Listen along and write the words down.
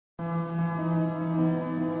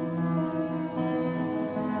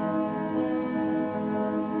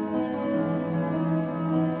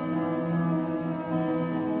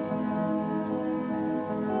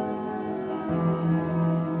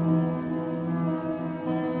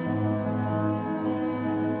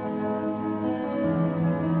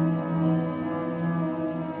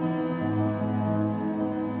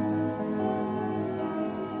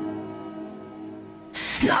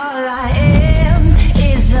all I am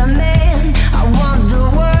is a man. I want the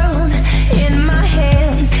world in my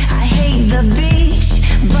hands. I hate the beach,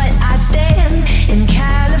 but I stand in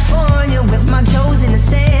California with my toes in the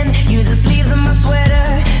sand. Use the sleeves of my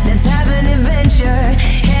sweater, let's have an adventure.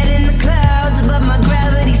 Head in the clouds, but my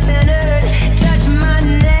gravity's centered. Touch my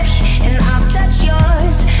neck and I'll touch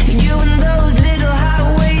yours. You and those little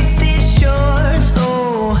high-waisted shorts.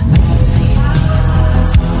 Oh,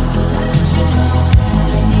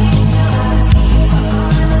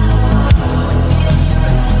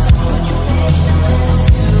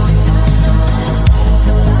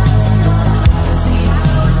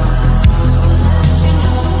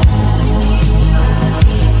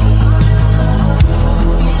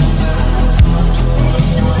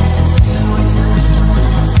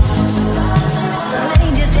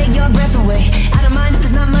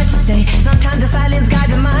 sometimes the silence guides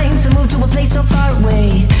your mind to move to a place so far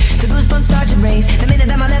away. The goosebumps start to raise the minute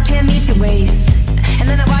that my left hand meets your waist. And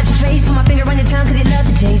then I watch your face, put my finger on your tongue cause you love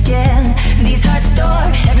the taste, yeah. These hearts adore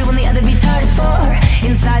everyone the other beats hard is for.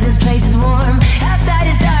 Inside this place is warm, outside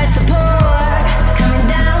it starts to pour. Coming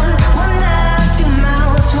down, one love, two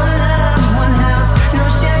mouths, one love, one house. No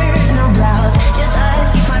shirt, no blouse, just us,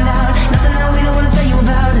 you find out. Nothing that we don't wanna tell you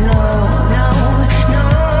about, no, no, no.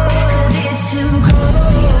 Cause it's too cold.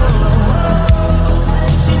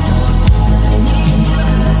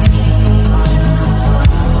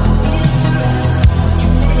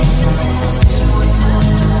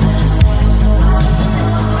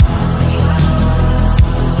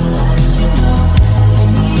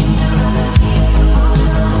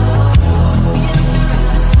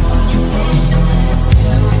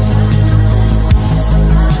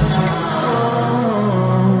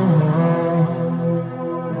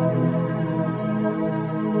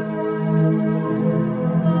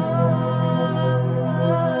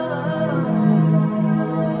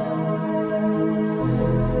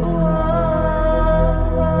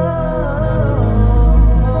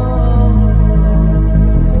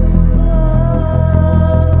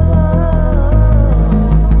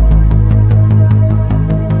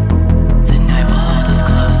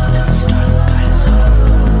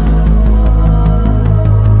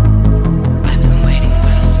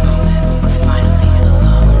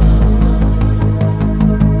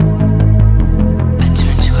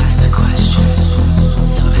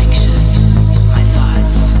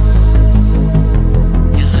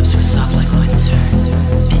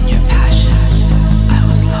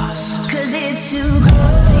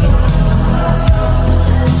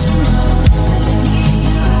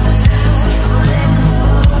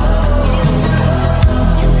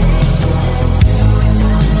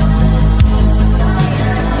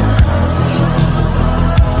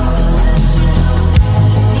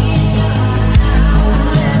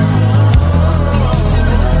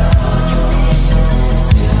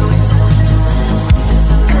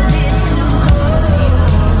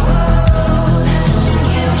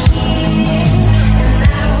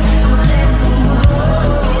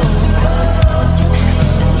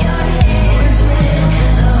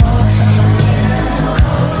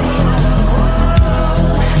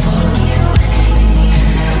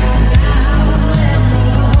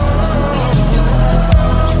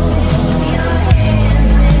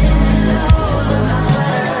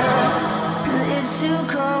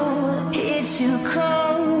 Too cold.